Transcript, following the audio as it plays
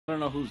don't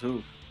know who's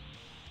who.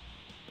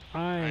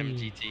 I'm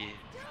GT.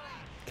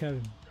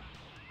 Kevin.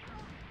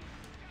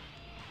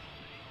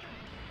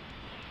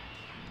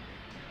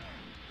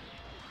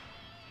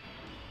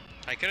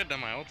 I could have done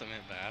my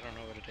ultimate, but I don't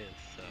know what it is,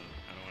 so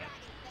I don't want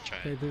to try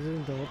Wait, it. this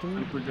isn't the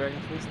ultimate? Super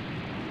Dragon Fist.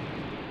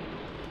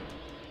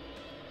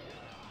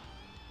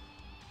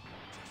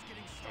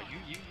 Oh,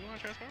 you want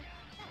to transform?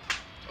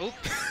 Oh,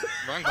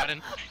 wrong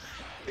button.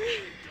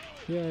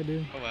 Yeah, I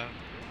do. Oh wow.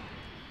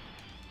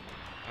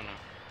 Oh no.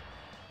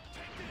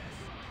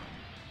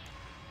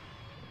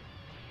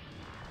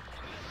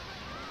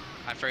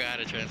 I forgot how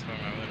to transform.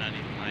 I would not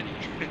even lie to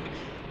you.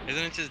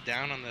 Isn't it just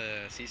down on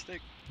the C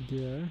stick?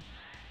 Yeah.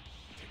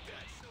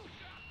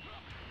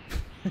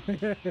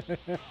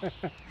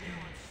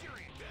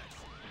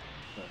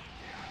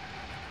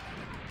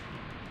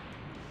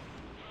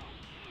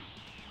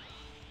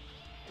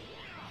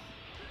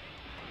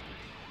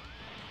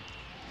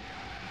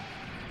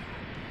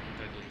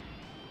 Ugly.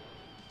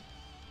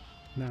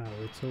 Now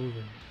it's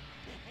over.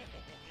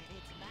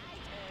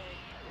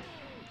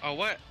 Oh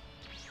what?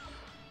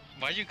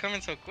 Why'd you come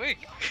in so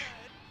quick?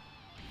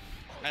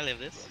 I live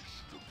this.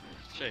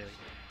 Surely.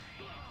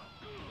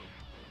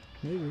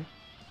 Maybe.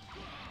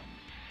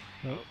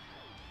 Oh.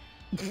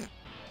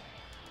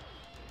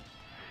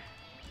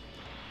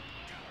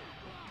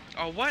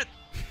 Oh what?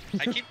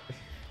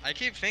 I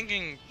keep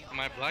thinking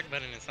my block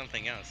button is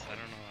something else. I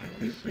don't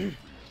know why.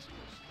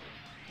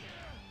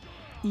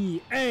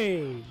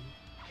 EA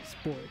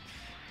Sports.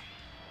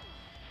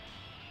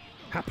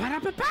 Ha pa da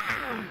pa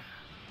pa!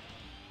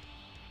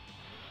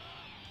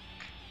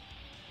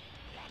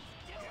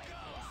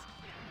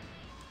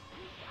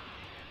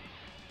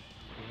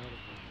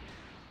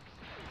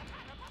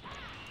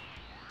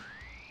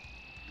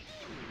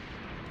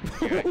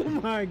 Oh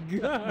my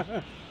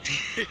god!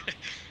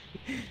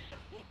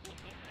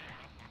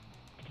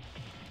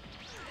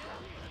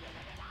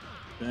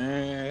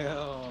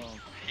 Damn.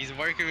 He's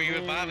working me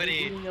with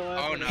Bobbity.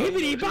 Oh no.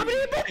 Hibbity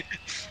bobbity bop!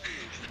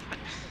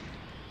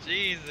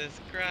 Jesus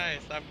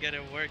Christ, I'm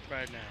getting worked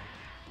right now.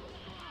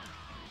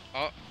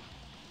 Oh,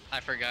 I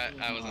forgot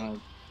I was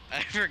on.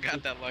 I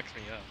forgot that locks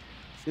me up.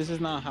 This is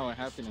not how it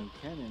happened in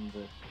Canon,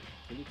 but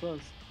pretty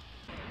close.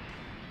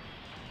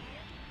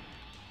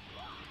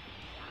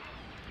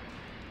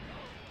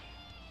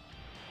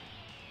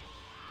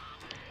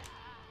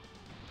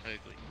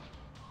 Ugly.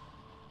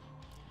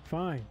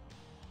 Fine.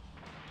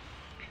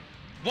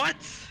 What?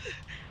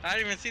 I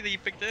didn't even see that you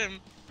picked him.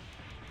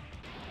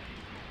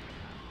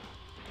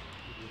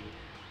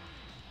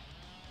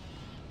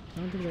 I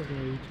don't think I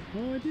can reach.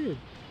 Oh, I did.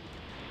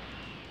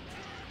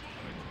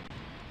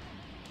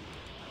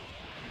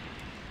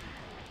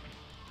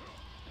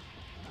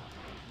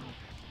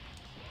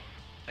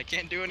 I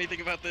can't do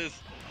anything about this.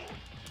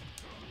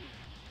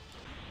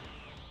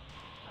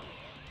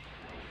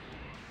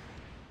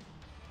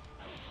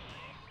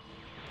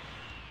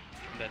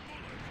 I'm dead.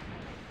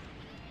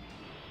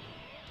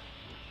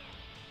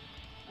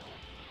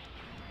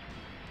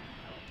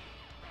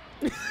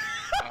 Oh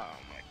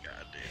my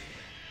god,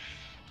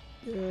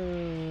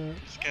 dude.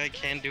 This guy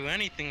can't do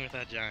anything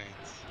without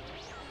giants.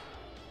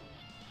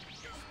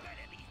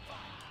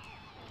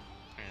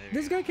 Alright,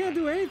 This guy can't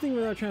do anything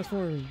without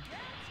transforming.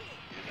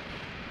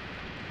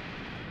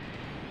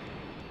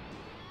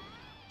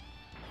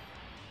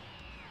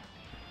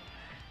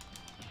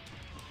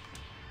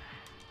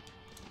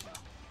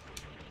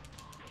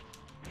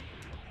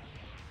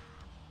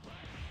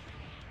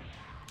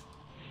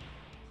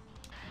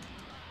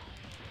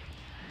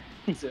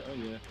 He said, oh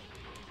yeah.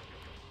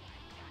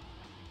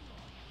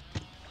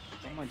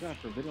 Oh my god,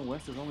 Forbidden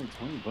West is only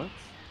 $20?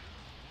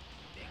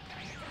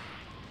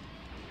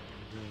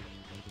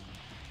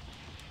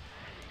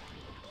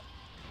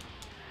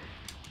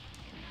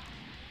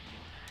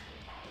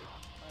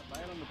 I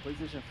buy it on the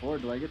PlayStation 4,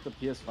 do I get the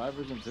PS5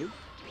 version too?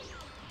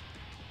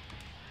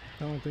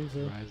 I don't think so.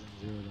 Horizon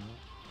Zero Dawn.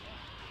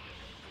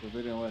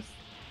 Forbidden West.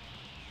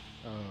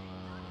 Uh,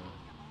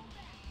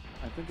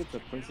 I think it's a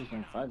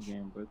PlayStation 5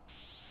 game, but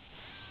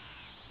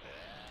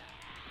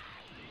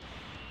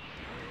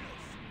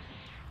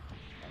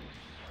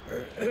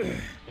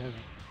Kevin.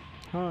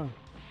 Huh?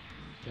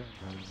 Kevin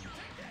Horizon.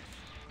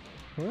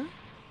 What?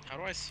 How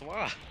do I swap?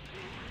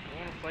 I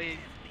want to play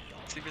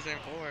Super Saiyan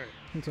 4.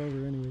 It's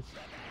over anyways.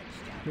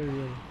 There you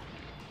go.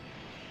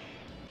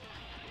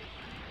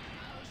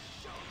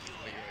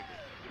 Wait,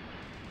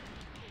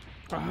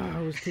 Ah,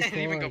 I was too I didn't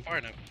even far. go far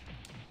enough.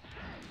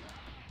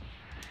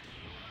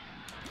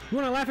 You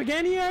wanna laugh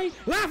again, EA?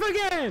 Laugh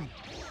again!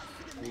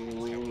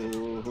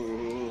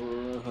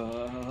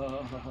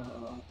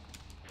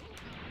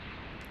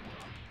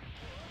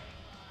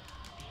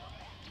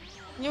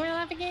 You wanna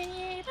laugh again?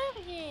 Yeah, laugh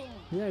again.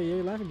 Yeah,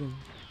 EA, laugh again.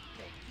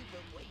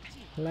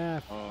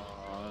 Laugh.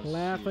 Oh,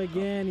 Laugh shit.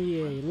 again,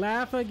 EA.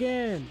 Laugh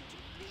again!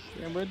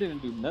 Yeah, but it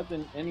didn't do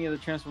nothing, any of the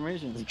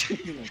transformations.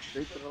 Straight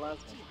to the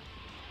last one.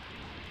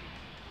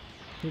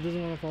 He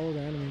doesn't want to follow the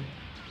enemy.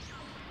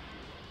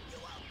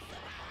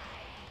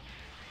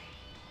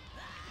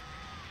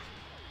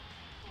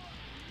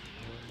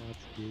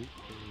 Overwatch Gate.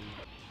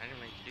 I didn't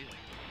make you do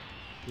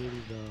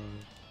Kitty dog.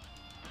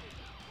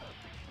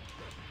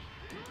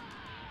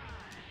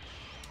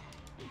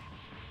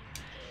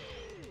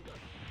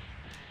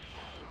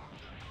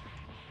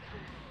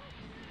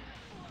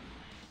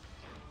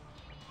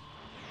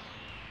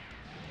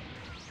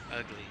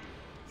 Ugly.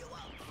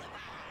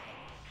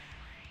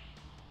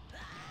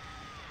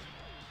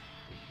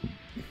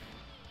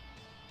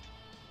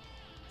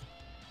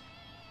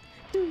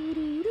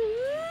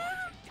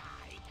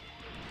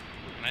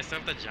 And I still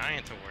have the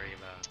giant to worry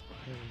about.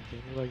 Hey, can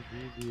you like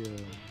do the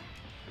noise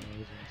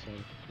on the side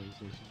of the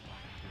PlayStation?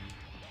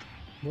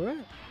 What?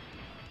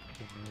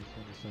 The noise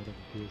on the side of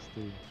the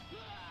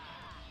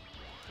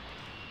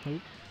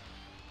PS3.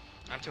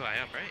 I'm too high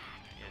up, right?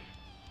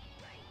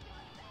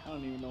 I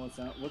don't even know what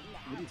sound. What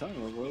are you talking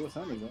about? What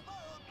sound is that?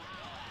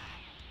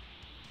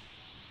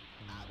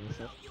 What's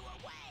up?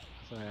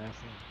 That's what I asked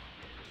him.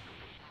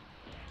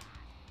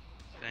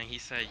 Dang, he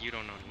said you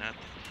don't know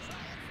nothing.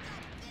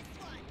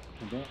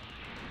 Okay.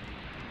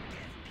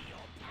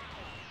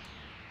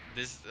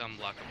 This is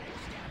unblockable.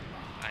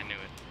 I knew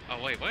it. Oh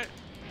wait, what?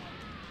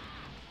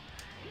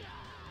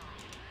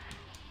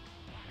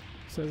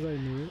 Says I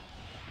knew it.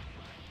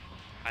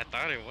 I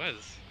thought it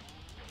was.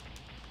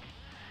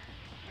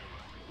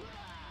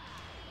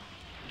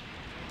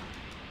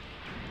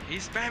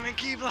 He's spamming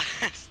key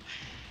blast.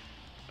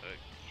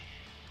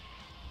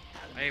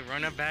 Hey,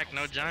 run it back,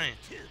 no giant.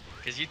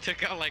 Cause you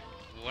took out like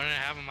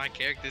 1.5 of my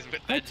characters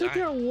with that I took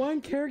giant. out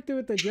one character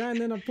with the giant,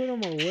 and then I put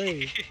him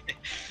away.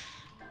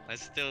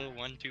 That's still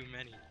one too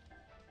many.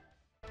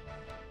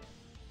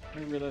 I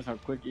didn't realize how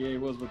quick EA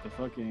was with the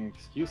fucking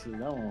excuses.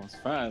 That one was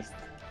fast.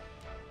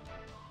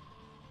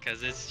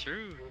 Cause it's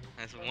true.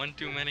 That's one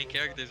too many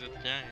characters with the giant.